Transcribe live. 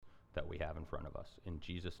that we have in front of us. In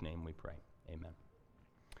Jesus' name we pray. Amen.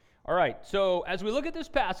 All right, so as we look at this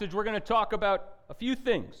passage, we're going to talk about a few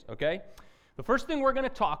things, okay? The first thing we're going to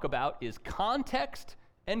talk about is context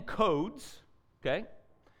and codes, okay?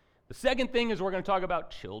 The second thing is we're going to talk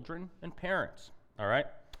about children and parents, all right?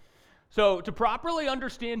 So to properly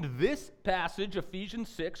understand this passage, Ephesians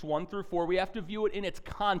 6, 1 through 4, we have to view it in its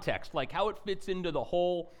context, like how it fits into the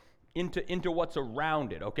whole, into what's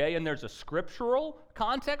around it, okay? And there's a scriptural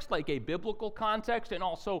context, like a biblical context, and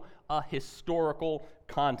also a historical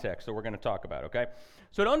context that we're going to talk about, okay?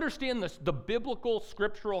 So to understand this, the biblical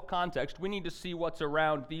scriptural context, we need to see what's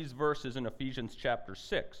around these verses in Ephesians chapter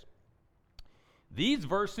 6. These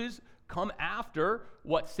verses come after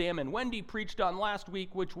what Sam and Wendy preached on last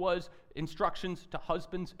week, which was instructions to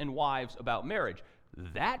husbands and wives about marriage.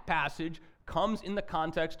 That passage comes in the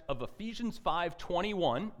context of Ephesians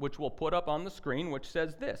 5:21, which we'll put up on the screen, which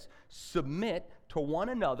says this: submit to one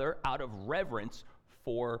another out of reverence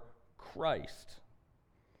for Christ.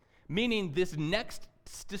 Meaning this next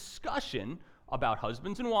discussion about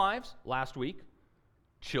husbands and wives last week,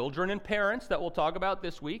 children and parents that we'll talk about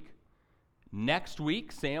this week. Next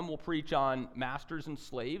week, Sam will preach on masters and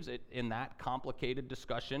slaves in that complicated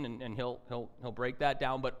discussion, and he'll break that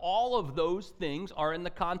down. But all of those things are in the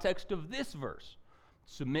context of this verse.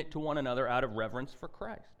 Submit to one another out of reverence for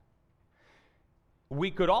Christ.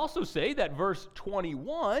 We could also say that verse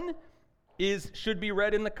 21 should be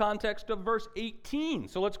read in the context of verse 18.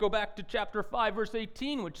 So let's go back to chapter 5, verse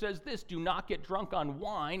 18, which says this: do not get drunk on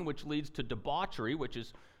wine, which leads to debauchery, which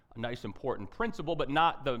is a nice important principle, but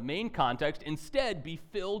not the main context. Instead, be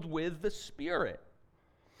filled with the Spirit.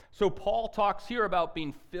 So Paul talks here about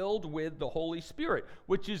being filled with the Holy Spirit,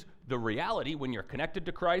 which is the reality when you're connected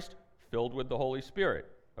to Christ, filled with the Holy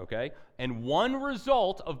Spirit, okay? And one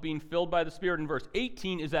result of being filled by the Spirit in verse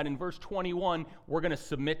 18 is that in verse 21, we're going to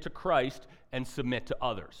submit to Christ and submit to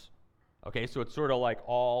others, okay? So it's sort of like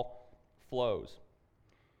all flows.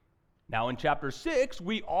 Now in chapter 6,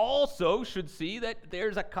 we also should see that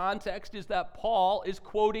there's a context, is that Paul is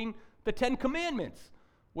quoting the Ten Commandments,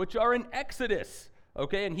 which are in Exodus,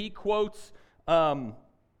 okay? And he quotes the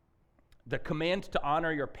command to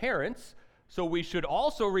honor your parents. So we should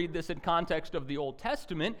also read this in context of the Old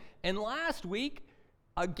Testament. And last week,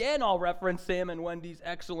 again, I'll reference Sam and Wendy's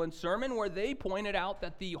excellent sermon where they pointed out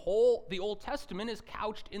that the Old Testament is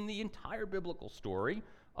couched in the entire biblical story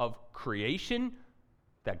of creation,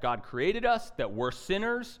 that God created us, that we're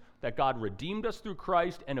sinners, that God redeemed us through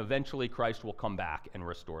Christ, and eventually Christ will come back and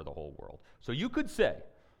restore the whole world. So you could say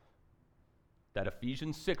that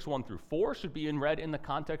Ephesians 6, 1 through 4 should be read in the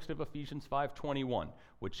context of Ephesians 5:21,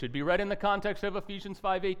 which should be read in the context of Ephesians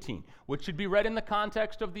 5:18, which should be read in the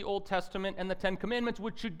context of the Old Testament and the Ten Commandments,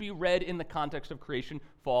 which should be read in the context of creation,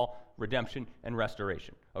 fall, redemption, and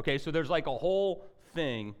restoration. Okay, so there's like a whole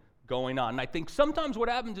thing going on. And I think sometimes what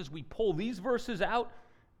happens is we pull these verses out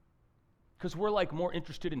because we're like more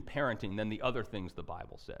interested in parenting than the other things the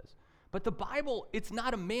Bible says. But the Bible, it's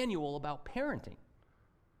not a manual about parenting.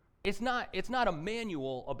 It's not a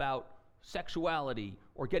manual about sexuality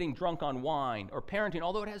or getting drunk on wine or parenting,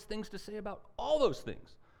 although it has things to say about all those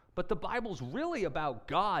things. But the Bible's really about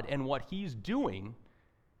God and what He's doing.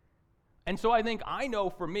 And so I know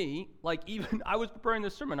for me, like even I was preparing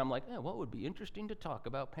this sermon, I'm like, what would be interesting to talk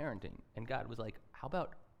about parenting? And God was like, how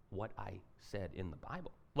about what I said in the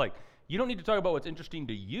Bible? Like, you don't need to talk about what's interesting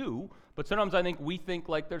to you, but sometimes I think we think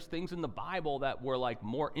like there's things in the Bible that we're like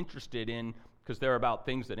more interested in because they're about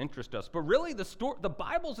things that interest us. But really, the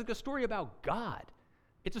Bible's like a story about God.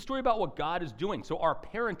 It's a story about what God is doing. So our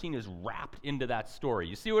parenting is wrapped into that story.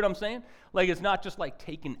 You see what I'm saying? Like, it's not just like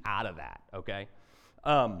taken out of that, okay?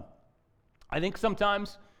 I think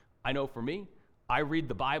sometimes, I know for me, I read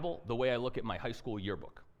the Bible the way I look at my high school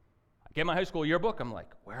yearbook. I get my high school yearbook, I'm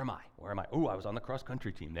like, where am I? Oh, I was on the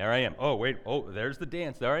cross-country team. There I am. Oh, wait. Oh, there's the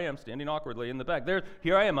dance. There I am, standing awkwardly in the back.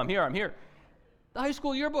 Here I am. I'm here. The high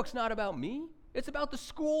school yearbook's not about me. It's about the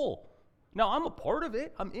school. Now, I'm a part of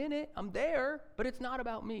it. I'm in it. I'm there. But it's not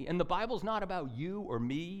about me. And the Bible's not about you or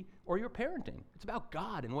me or your parenting. It's about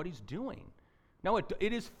God and what He's doing. Now, it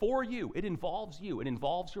is for you. It involves you. It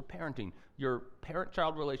involves your parenting, your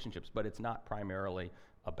parent-child relationships, but it's not primarily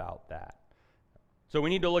about that. So we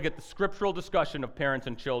need to look at the scriptural discussion of parents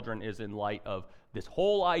and children is in light of this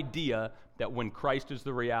whole idea that when Christ is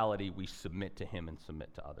the reality, we submit to Him and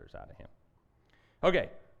submit to others out of Him. Okay,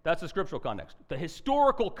 that's the scriptural context. The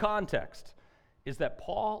historical context is that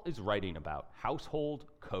Paul is writing about household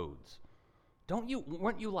codes.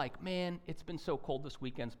 Weren't you like, man, it's been so cold this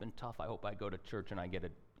weekend, it's been tough, I hope I go to church and I get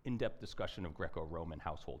in-depth discussion of Greco-Roman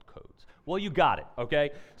household codes. Well, you got it, okay?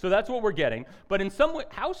 So that's what we're getting. But in some way,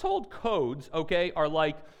 household codes, okay, are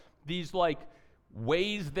like these like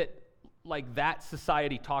ways that like that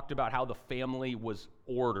society talked about how the family was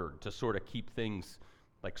ordered to sort of keep things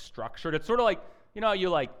like structured. It's sort of like, you know, you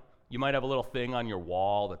might have a little thing on your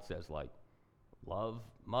wall that says like, love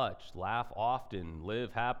much, laugh often,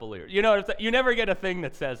 live happily. You know, you never get a thing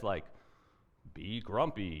that says like, be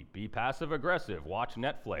grumpy, be passive aggressive, watch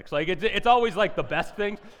Netflix. Like it's always like the best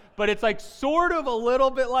things, but it's like sort of a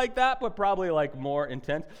little bit like that, but probably like more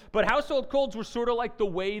intense. But household codes were sort of like the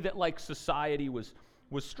way that like society was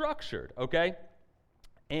structured, okay?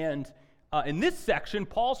 And in this section,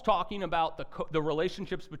 Paul's talking about the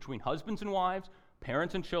relationships between husbands and wives,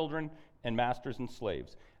 parents and children, and masters and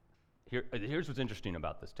slaves. Here's what's interesting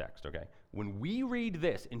about this text, okay? When we read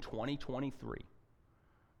this in 2023,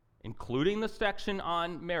 including the section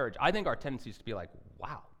on marriage, I think our tendency is to be like,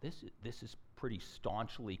 wow, this is pretty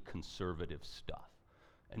staunchly conservative stuff.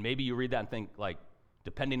 And maybe you read that and think like,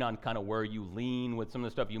 depending on kind of where you lean with some of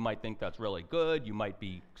the stuff, you might think that's really good. You might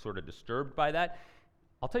be sort of disturbed by that.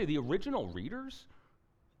 I'll tell you, the original readers,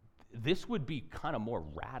 this would be kind of more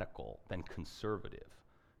radical than conservative,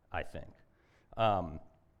 I think.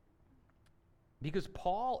 Because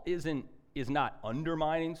Paul is not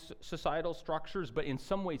undermining societal structures, but in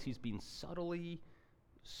some ways he's being subtly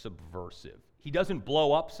subversive. He doesn't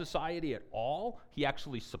blow up society at all. He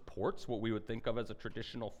actually supports what we would think of as a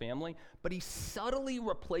traditional family, but he subtly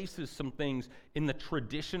replaces some things in the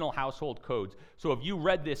traditional household codes. So if you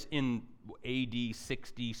read this in AD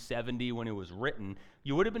 60, 70 when it was written,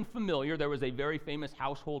 you would have been familiar. There was a very famous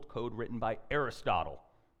household code written by Aristotle.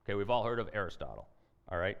 Okay, we've all heard of Aristotle,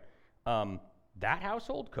 all right? That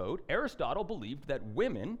household code, Aristotle believed that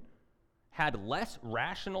women had less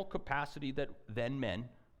rational capacity than men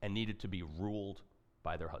and needed to be ruled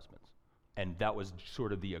by their husbands. And that was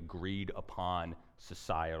sort of the agreed upon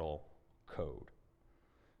societal code.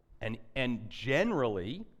 And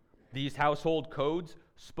generally, these household codes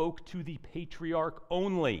spoke to the patriarch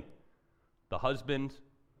only, the husband,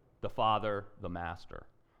 the father, the master,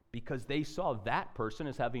 because they saw that person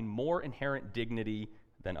as having more inherent dignity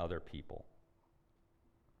than other people.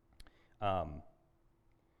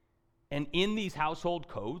 And in these household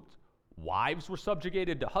codes, wives were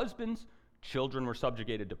subjugated to husbands, children were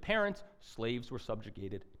subjugated to parents, slaves were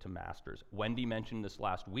subjugated to masters. Wendy mentioned this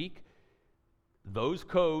last week. Those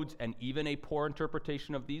codes and even a poor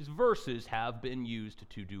interpretation of these verses have been used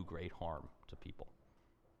to do great harm to people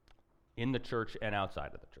in the church and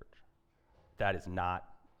outside of the church. That is not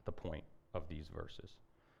the point of these verses.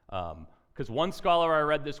 Because one scholar I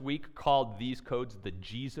read this week called these codes the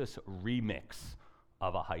Jesus remix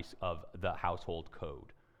of the household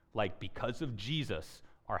code. Like, because of Jesus,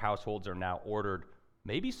 our households are now ordered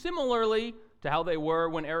maybe similarly to how they were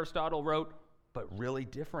when Aristotle wrote, but really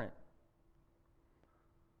different.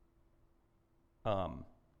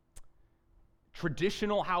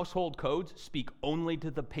 Traditional household codes speak only to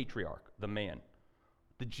the patriarch, the man.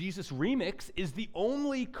 The Jesus remix is the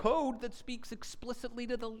only code that speaks explicitly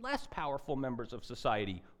to the less powerful members of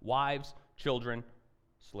society, wives, children,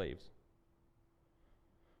 slaves.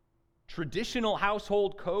 Traditional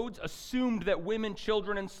household codes assumed that women,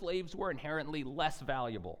 children, and slaves were inherently less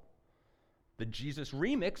valuable. The Jesus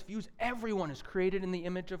remix views everyone as created in the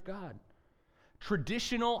image of God.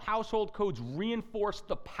 Traditional household codes reinforced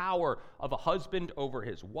the power of a husband over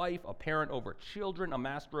his wife, a parent over children, a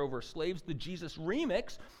master over slaves. The Jesus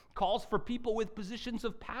remix calls for people with positions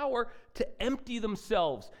of power to empty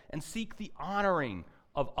themselves and seek the honoring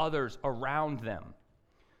of others around them.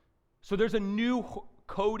 So there's a new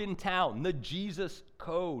code in town, the Jesus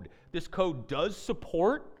code. This code does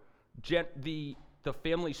support the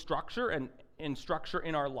family structure and structure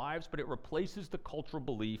in our lives, but it replaces the cultural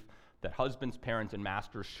belief that husbands, parents, and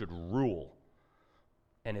masters should rule.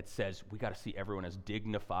 And it says we got to see everyone as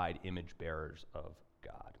dignified image bearers of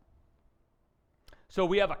God. So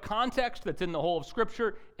we have a context that's in the whole of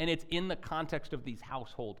Scripture, and it's in the context of these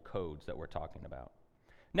household codes that we're talking about.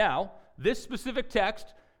 Now, this specific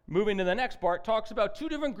text, moving to the next part, talks about two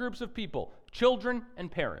different groups of people, children and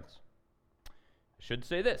parents. I should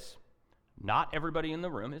say this, not everybody in the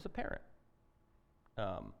room is a parent.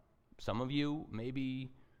 Some of you maybe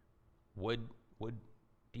would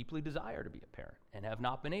deeply desire to be a parent and have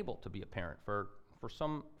not been able to be a parent for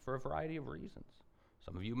a variety of reasons.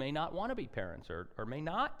 Some of you may not want to be parents or may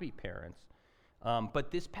not be parents.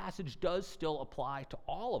 But this passage does still apply to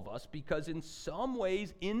all of us because in some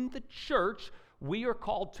ways in the church, we are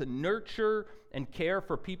called to nurture and care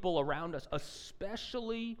for people around us,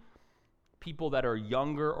 especially people that are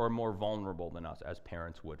younger or more vulnerable than us as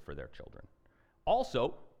parents would for their children.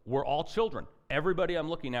 Also, we're all children. Everybody I'm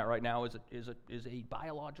looking at right now is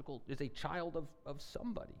a child of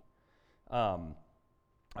somebody.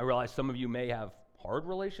 I realize some of you may have hard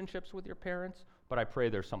relationships with your parents, but I pray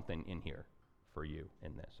there's something in here for you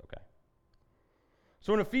in this, okay?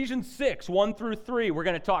 So in Ephesians 6, 1 through 3, we're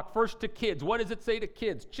going to talk first to kids. What does it say to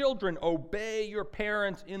kids? Children, obey your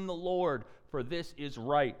parents in the Lord, for this is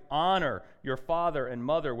right. Honor your father and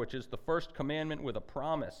mother, which is the first commandment with a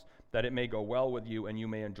promise, that it may go well with you and you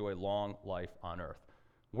may enjoy long life on earth.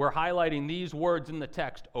 We're highlighting these words in the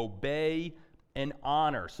text, obey and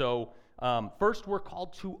honor. So first, we're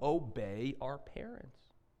called to obey our parents.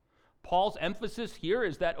 Paul's emphasis here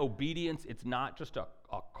is that obedience, it's not just a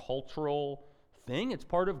cultural thing, it's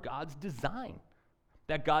part of God's design.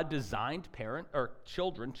 That God designed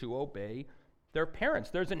children to obey their parents.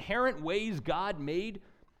 There's inherent ways God made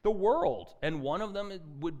the world, and one of them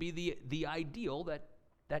would be the ideal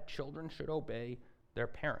that children should obey their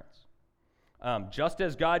parents. Just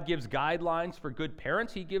as God gives guidelines for good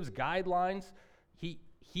parents, he gives guidelines.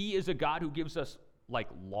 He is a God who gives us like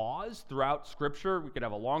laws throughout Scripture. We could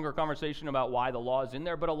have a longer conversation about why the law is in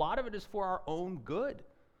there, but a lot of it is for our own good.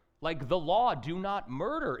 Like the law, do not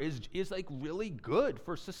murder, is like really good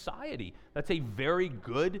for society. That's a very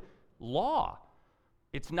good law.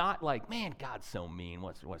 It's not like, man, God's so mean.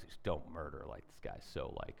 What's don't murder? Like this guy's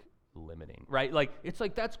so like limiting, right? Like it's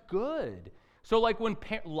like that's good. So like when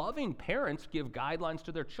loving parents give guidelines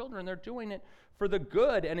to their children, they're doing it for the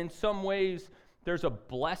good, and in some ways there's a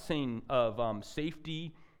blessing of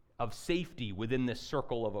safety within this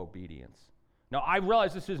circle of obedience. Now I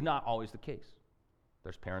realize this is not always the case.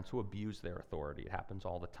 There's parents who abuse their authority. It happens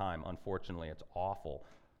all the time. Unfortunately, it's awful.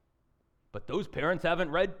 But those parents haven't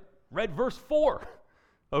read verse 4,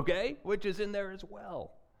 okay, which is in there as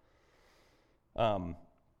well.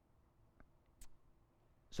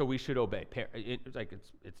 So we should obey. It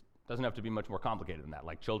doesn't have to be much more complicated than that.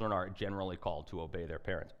 Like children are generally called to obey their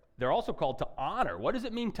parents. They're also called to honor. What does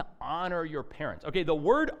it mean to honor your parents? Okay, the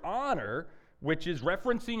word honor, which is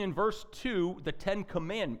referencing in verse 2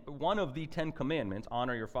 one of the 10 commandments,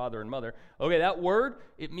 honor your father and mother. Okay, that word,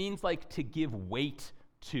 it means like to give weight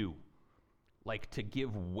to. Like to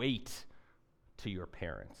give weight to your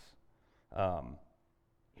parents.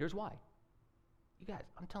 Here's why. You guys,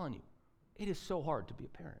 I'm telling you, it is so hard to be a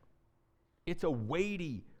parent. It's a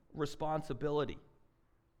weighty responsibility.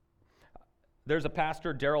 There's a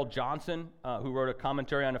pastor, Darrell Johnson, who wrote a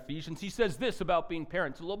commentary on Ephesians. He says this about being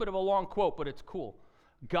parents. A little bit of a long quote, but it's cool.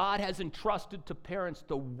 God has entrusted to parents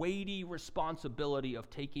the weighty responsibility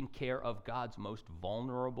of taking care of God's most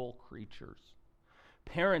vulnerable creatures.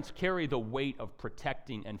 Parents carry the weight of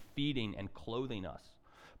protecting and feeding and clothing us.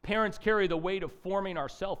 Parents carry the weight of forming our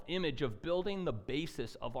self-image, of building the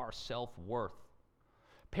basis of our self-worth.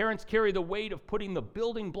 Parents carry the weight of putting the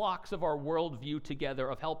building blocks of our worldview together,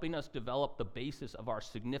 of helping us develop the basis of our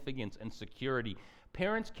significance and security.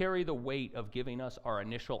 Parents carry the weight of giving us our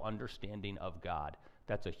initial understanding of God.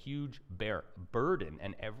 That's a huge burden,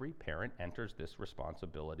 and every parent enters this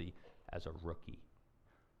responsibility as a rookie.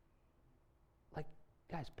 Like,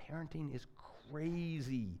 guys, parenting is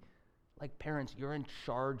crazy. Like, parents, you're in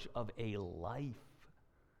charge of a life.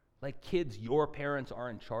 Like kids, your parents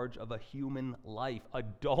are in charge of a human life.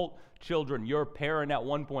 Adult children, your parent at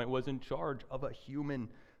one point was in charge of a human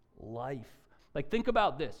life. Like think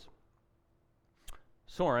about this.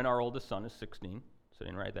 Soren, our oldest son, is 16,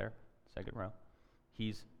 sitting right there, second row.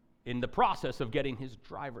 He's in the process of getting his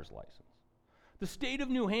driver's license. The state of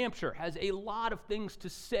New Hampshire has a lot of things to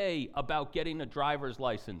say about getting a driver's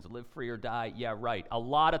license. Live free or die, yeah, right. A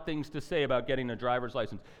lot of things to say about getting a driver's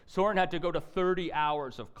license. Soren had to go to 30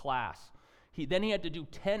 hours of class. Then he had to do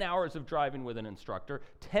 10 hours of driving with an instructor,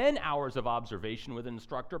 10 hours of observation with an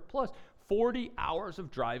instructor, plus 40 hours of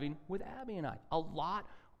driving with Abby and I. A lot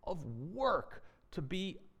of work to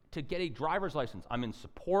get a driver's license. I'm in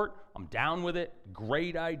support. I'm down with it.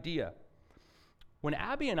 Great idea. When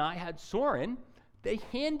Abby and I had Soren, they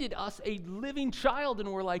handed us a living child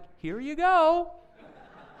and were like, here you go.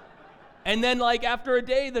 And then like after a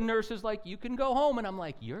day, the nurse is like, you can go home. And I'm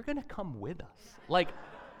like, you're going to come with us. Like,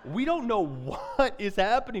 we don't know what is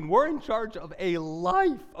happening. We're in charge of a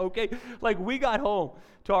life, okay? Like we got home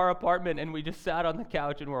to our apartment and we just sat on the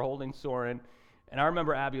couch and we're holding Soren. And I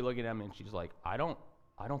remember Abby looking at me and she's like, I don't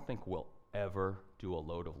think we'll ever do a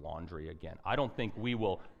load of laundry again. I don't think we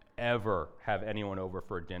will ever have anyone over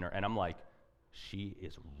for dinner. And I'm like, she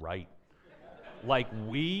is right. Like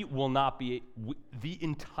we will not be, the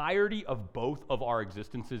entirety of both of our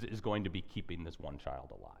existences is going to be keeping this one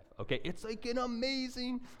child alive. Okay, it's like an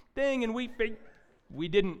amazing thing, and we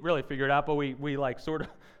didn't really figure it out, but we like sort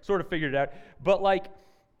of figured it out. But like,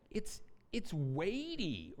 it's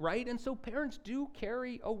weighty, right? And so parents do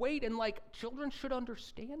carry a weight, and like children should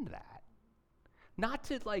understand that, not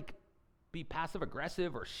to like be passive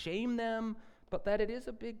aggressive or shame them, but that it is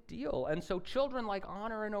a big deal. And so children like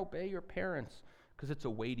honor and obey your parents because it's a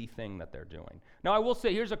weighty thing that they're doing. Now I will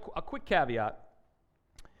say, here's a quick caveat,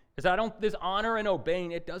 is this honor and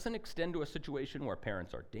obeying, it doesn't extend to a situation where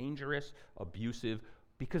parents are dangerous, abusive,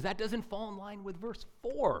 because that doesn't fall in line with verse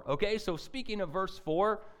 4, okay? So speaking of verse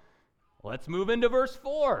 4, let's move into verse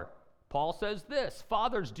 4. Paul says this,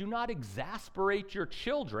 "Fathers, do not exasperate your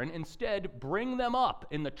children. Instead, bring them up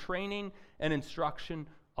in the training and instruction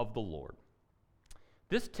of the Lord."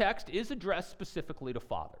 This text is addressed specifically to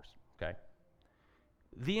fathers, okay?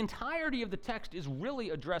 The entirety of the text is really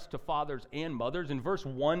addressed to fathers and mothers. In verse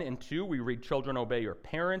 1 and 2, we read, "Children, obey your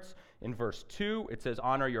parents." In verse 2, it says,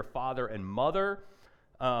 "Honor your father and mother."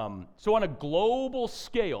 So on a global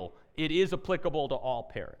scale, it is applicable to all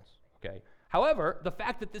parents, okay? However, the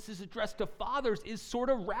fact that this is addressed to fathers is sort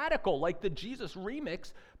of radical, like the Jesus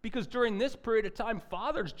remix, because during this period of time,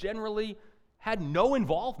 fathers generally had no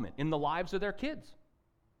involvement in the lives of their kids.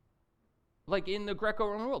 Like in the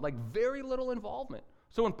Greco-Roman world, like very little involvement.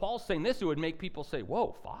 So when Paul's saying this, it would make people say,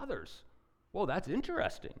 whoa, fathers, whoa, that's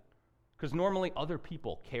interesting. Because normally other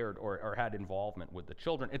people cared or had involvement with the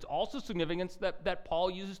children. It's also significant that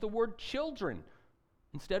Paul uses the word children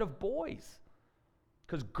instead of boys.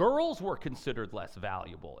 Because girls were considered less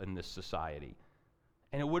valuable in this society.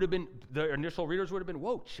 And it would have been, the initial readers would have been,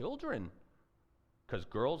 whoa, children. Because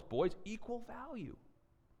girls, boys, equal value.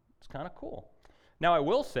 It's kind of cool. Now I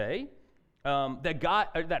will say,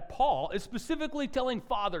 that Paul is specifically telling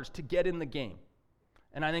fathers to get in the game.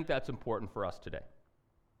 And I think that's important for us today.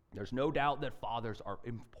 There's no doubt that fathers are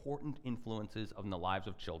important influences in the lives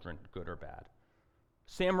of children, good or bad.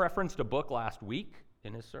 Sam referenced a book last week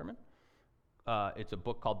in his sermon. It's a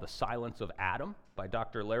book called The Silence of Adam by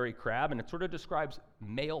Dr. Larry Crabb, and it sort of describes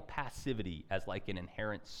male passivity as like an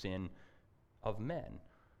inherent sin of men.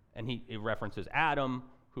 And he references Adam,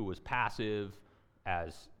 who was passive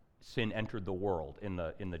as sin entered the world in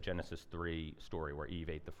the Genesis 3 story where Eve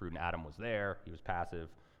ate the fruit and Adam was there. He was passive,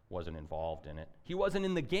 wasn't involved in it. He wasn't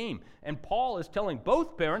in the game. And Paul is telling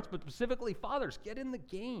both parents, but specifically fathers, get in the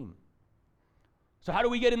game. So how do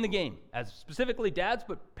we get in the game? As specifically dads,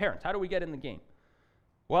 but parents, how do we get in the game?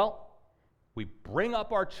 Well, we bring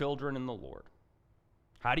up our children in the Lord.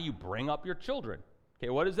 How do you bring up your children?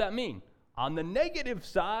 Okay, what does that mean? On the negative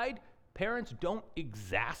side, parents don't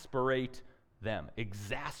exasperate them.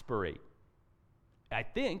 Exasperate. I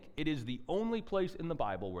think it is the only place in the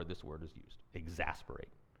Bible where this word is used. Exasperate.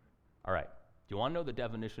 All right. Do you want to know the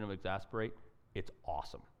definition of exasperate? It's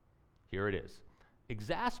awesome. Here it is.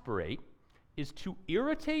 Exasperate is to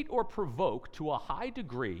irritate or provoke to a high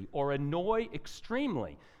degree or annoy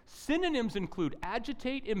extremely. Synonyms include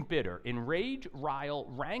agitate, embitter, enrage, rile,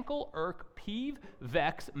 rankle, irk, peeve,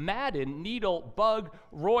 vex, madden, needle, bug,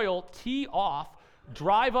 roil, tee off,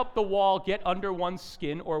 drive up the wall, get under one's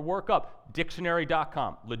skin, or work up.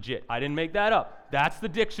 Dictionary.com. Legit. I didn't make that up. That's the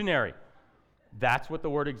dictionary. That's what the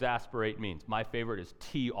word exasperate means. My favorite is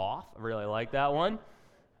tee off. I really like that one.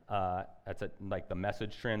 That's like the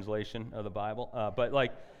Message translation of the Bible. But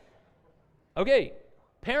like, okay,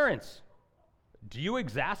 parents, do you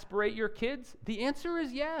exasperate your kids? The answer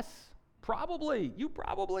is yes. Probably. You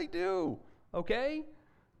probably do. Okay?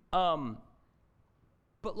 But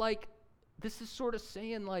like, this is sort of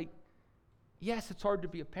saying like, yes, it's hard to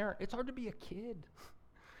be a parent. It's hard to be a kid.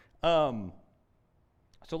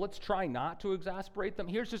 So let's try not to exasperate them.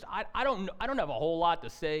 Here's just, I don't have a whole lot to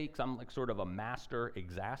say because I'm like sort of a master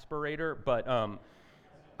exasperator, but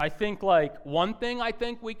I think like one thing I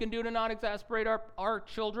think we can do to not exasperate our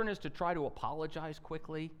children is to try to apologize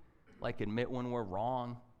quickly, like admit when we're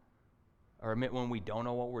wrong or admit when we don't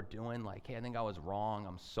know what we're doing. Like, hey, I think I was wrong.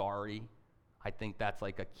 I'm sorry. I think that's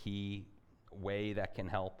like a key way that can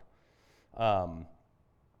help.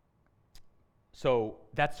 So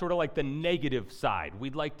that's sort of like the negative side.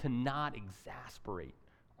 We'd like to not exasperate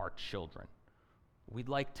our children. We'd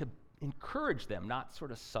like to encourage them, not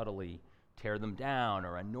sort of subtly tear them down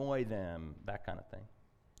or annoy them, that kind of thing.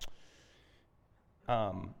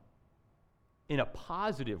 In a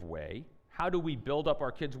positive way, how do we build up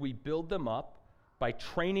our kids? We build them up by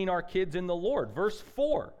training our kids in the Lord. Verse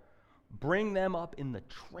 4, bring them up in the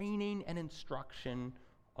training and instruction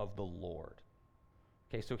of the Lord.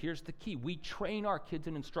 Okay, so here's the key. We train our kids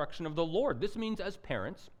in instruction of the Lord. This means as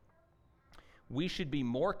parents, we should be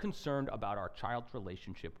more concerned about our child's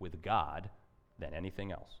relationship with God than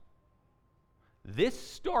anything else. This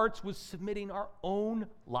starts with submitting our own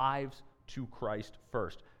lives to Christ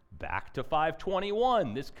first. Back to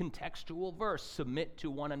 5:21, this contextual verse, submit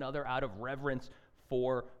to one another out of reverence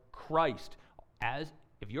for Christ. As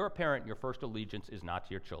if you're a parent, your first allegiance is not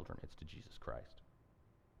to your children, it's to Jesus Christ.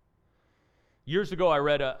 Years ago, I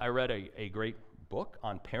read a great book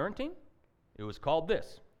on parenting. It was called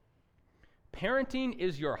this: Parenting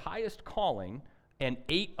is Your Highest Calling and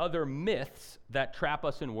 8 Other Myths That Trap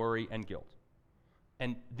Us in Worry and Guilt.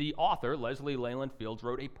 And the author, Leslie Leyland Fields,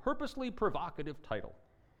 wrote a purposely provocative title.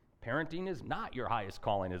 Parenting is not your highest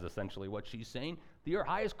calling, is essentially what she's saying. Your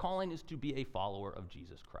highest calling is to be a follower of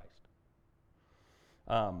Jesus Christ.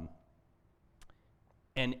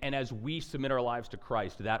 And as we submit our lives to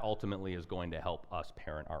Christ, that ultimately is going to help us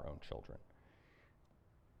parent our own children.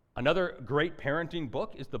 Another great parenting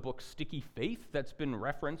book is the book Sticky Faith that's been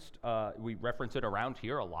referenced. We reference it around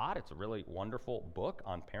here a lot. It's a really wonderful book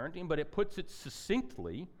on parenting, but it puts it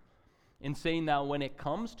succinctly in saying that when it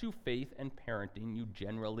comes to faith and parenting, you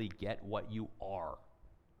generally get what you are.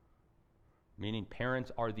 Meaning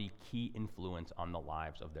parents are the key influence on the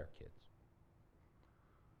lives of their kids.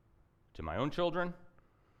 To my own children,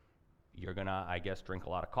 you're going to, I guess, drink a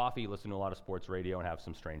lot of coffee, listen to a lot of sports radio, and have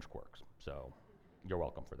some strange quirks. So you're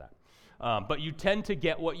welcome for that. But you tend to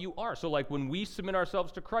get what you are. So like when we submit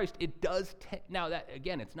ourselves to Christ, it does, now that,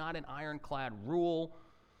 again, it's not an ironclad rule.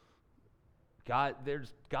 God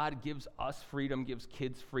gives us freedom, gives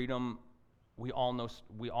kids freedom. We all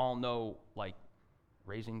know like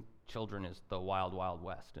raising children is the wild, wild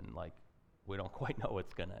west, and like we don't quite know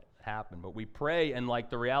what's going to happen. But we pray, and like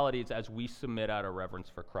the reality is as we submit out of reverence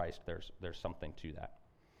for Christ, there's something to that.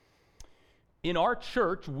 In our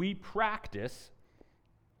church, we practice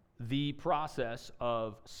the process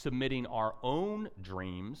of submitting our own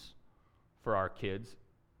dreams for our kids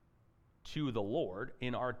to the Lord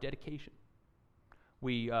in our dedication.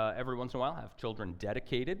 We, every once in a while, have children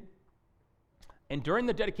dedicated. And during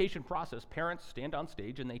the dedication process, parents stand on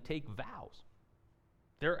stage and they take vows.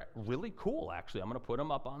 They're really cool, actually. I'm going to put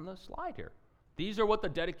them up on the slide here. These are what the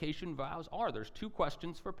dedication vows are. There's 2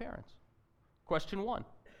 questions for parents. Question 1,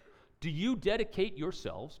 do you dedicate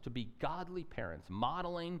yourselves to be godly parents,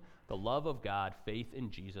 modeling the love of God, faith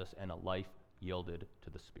in Jesus, and a life yielded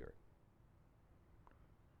to the Spirit?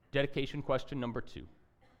 Dedication question number 2.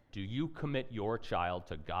 Do you commit your child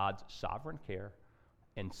to God's sovereign care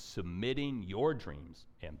and submitting your dreams,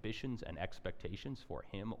 ambitions, and expectations for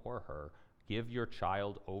him or her? Give your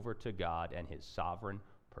child over to God and his sovereign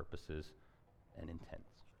purposes and intents.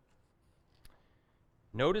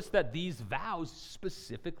 Notice that these vows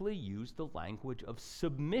specifically use the language of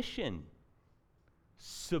submission.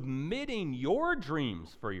 Submitting your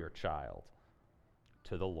dreams for your child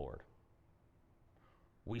to the Lord.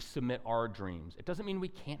 We submit our dreams. It doesn't mean we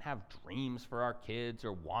can't have dreams for our kids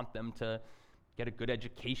or want them to get a good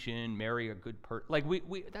education, marry a good person. Like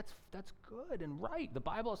that's good and right. The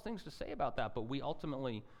Bible has things to say about that, but we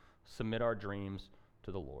ultimately submit our dreams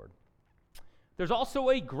to the Lord. There's also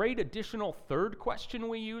a great additional 3rd question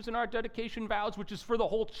we use in our dedication vows, which is for the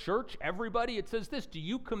whole church, everybody. It says this: do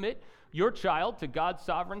you commit your child to God's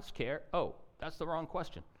sovereign care? Oh, that's the wrong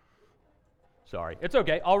question. Sorry. It's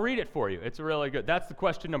okay. I'll read it for you. It's really good. That's the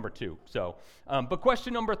question number 2. But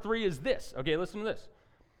question number 3 is this. Okay, listen to this.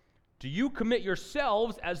 Do you commit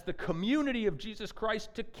yourselves as the community of Jesus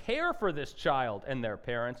Christ to care for this child and their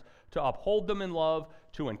parents, to uphold them in love,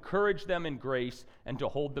 to encourage them in grace, and to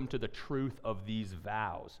hold them to the truth of these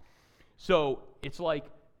vows? So it's like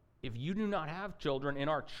if you do not have children in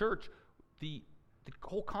our church, the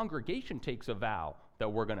whole congregation takes a vow that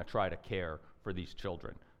we're going to try to care for these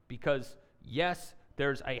children. Because yes,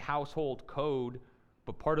 there's a household code,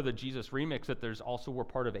 but part of the Jesus remix that we're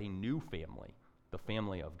part of a new family, the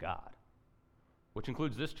family of God, which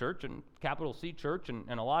includes this church and capital C church and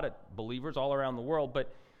a lot of believers all around the world.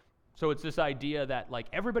 But so it's this idea that like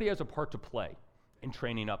everybody has a part to play in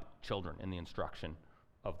training up children in the instruction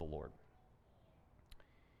of the Lord.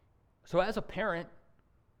 So as a parent,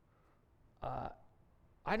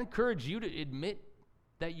 I'd encourage you to admit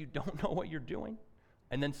that you don't know what you're doing,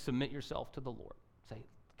 and then submit yourself to the Lord. Say,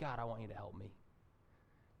 God, I want you to help me.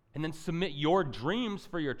 And then submit your dreams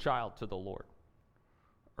for your child to the Lord.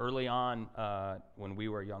 Early on, when we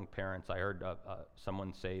were young parents, I heard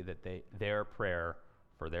someone say that their prayer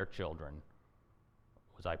for their children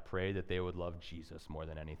was, I pray that they would love Jesus more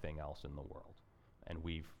than anything else in the world. And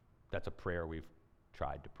that's a prayer we've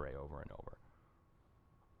tried to pray over and over.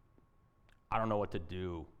 I don't know what to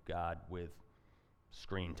do, God, with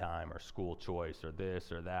screen time or school choice or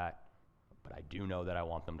this or that, but I do know that I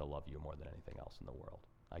want them to love you more than anything else in the world.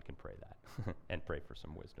 I can pray that and pray for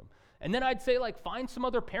some wisdom. And then I'd say, like, find some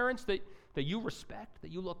other parents that you respect,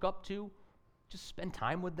 that you look up to. Just spend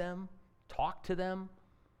time with them, talk to them,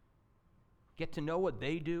 get to know what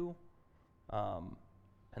they do,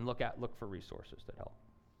 and look for resources that help.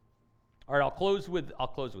 All right, I'll close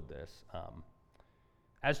with this.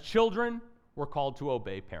 As children, we're called to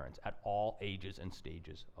obey parents at all ages and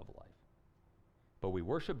stages of life. But we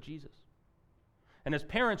worship Jesus. And as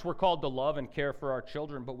parents, we're called to love and care for our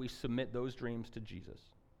children, but we submit those dreams to Jesus.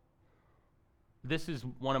 This is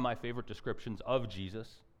one of my favorite descriptions of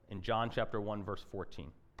Jesus in John chapter 1, verse 14.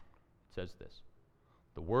 It says this: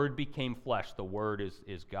 the Word became flesh. The Word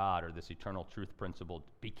is God, or this eternal truth principle.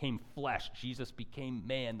 Became flesh. Jesus became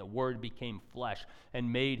man. The Word became flesh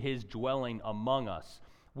and made his dwelling among us.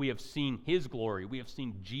 We have seen his glory. We have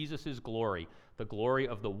seen Jesus' glory, the glory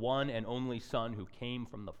of the one and only Son who came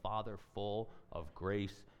from the Father, full of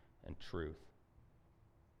grace and truth.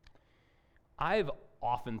 I've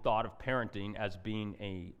often thought of parenting as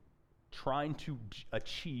being trying to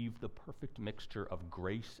achieve the perfect mixture of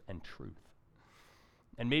grace and truth.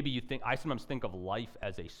 And maybe I sometimes think of life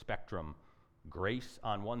as a spectrum, grace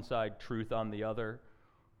on one side, truth on the other.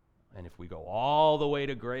 And if we go all the way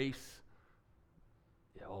to grace,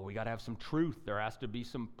 we got to have some truth. There has to be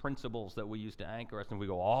some principles that we use to anchor us. And if we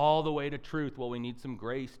go all the way to truth, we need some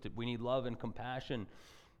grace. We need love and compassion.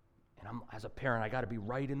 And as a parent, I got to be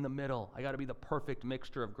right in the middle. I got to be the perfect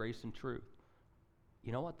mixture of grace and truth.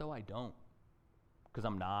 You know what, though? I don't, because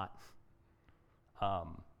I'm not.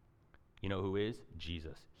 You know who is?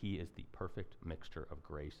 Jesus. He is the perfect mixture of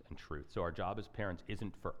grace and truth. So our job as parents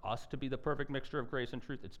isn't for us to be the perfect mixture of grace and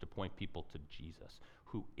truth. It's to point people to Jesus,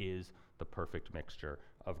 who is the perfect mixture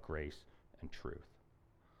of grace and truth.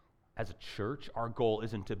 As a church, our goal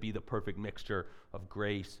isn't to be the perfect mixture of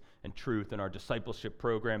grace and truth in our discipleship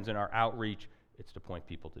programs and our outreach. It's to point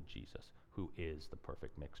people to Jesus, who is the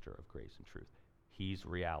perfect mixture of grace and truth. He's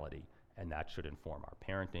reality, and that should inform our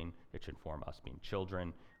parenting. It should inform us being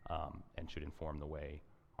children, and should inform the way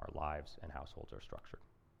our lives and households are structured.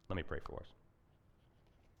 Let me pray for us.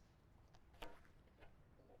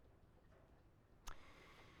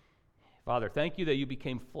 Father, thank you that you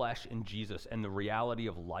became flesh in Jesus, and the reality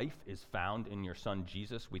of life is found in your Son,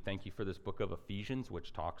 Jesus. We thank you for this book of Ephesians,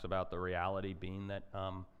 which talks about the reality being that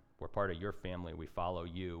we're part of your family, we follow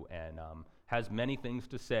you, and has many things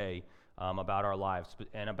to say about our lives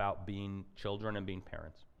and about being children and being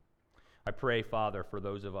parents. I pray, Father, for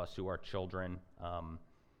those of us who are children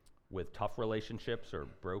with tough relationships or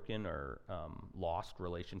broken or lost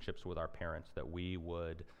relationships with our parents, that we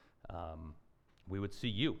would see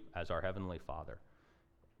you as our Heavenly Father.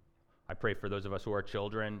 I pray for those of us who are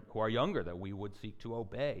children who are younger, that we would seek to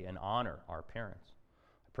obey and honor our parents.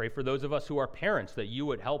 I pray for those of us who are parents, that you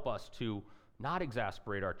would help us to not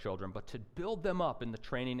exasperate our children, but to build them up in the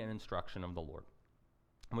training and instruction of the Lord.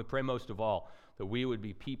 And we pray most of all that we would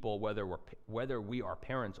be people, whether we are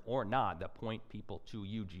parents or not, that point people to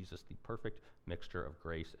you, Jesus, the perfect mixture of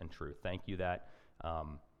grace and truth. Thank you that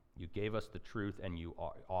you gave us the truth and you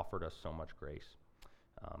offered us so much grace.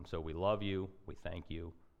 So we love you. We thank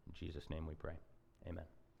you. In Jesus' name we pray. Amen.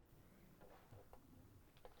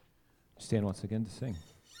 Stand once again to sing.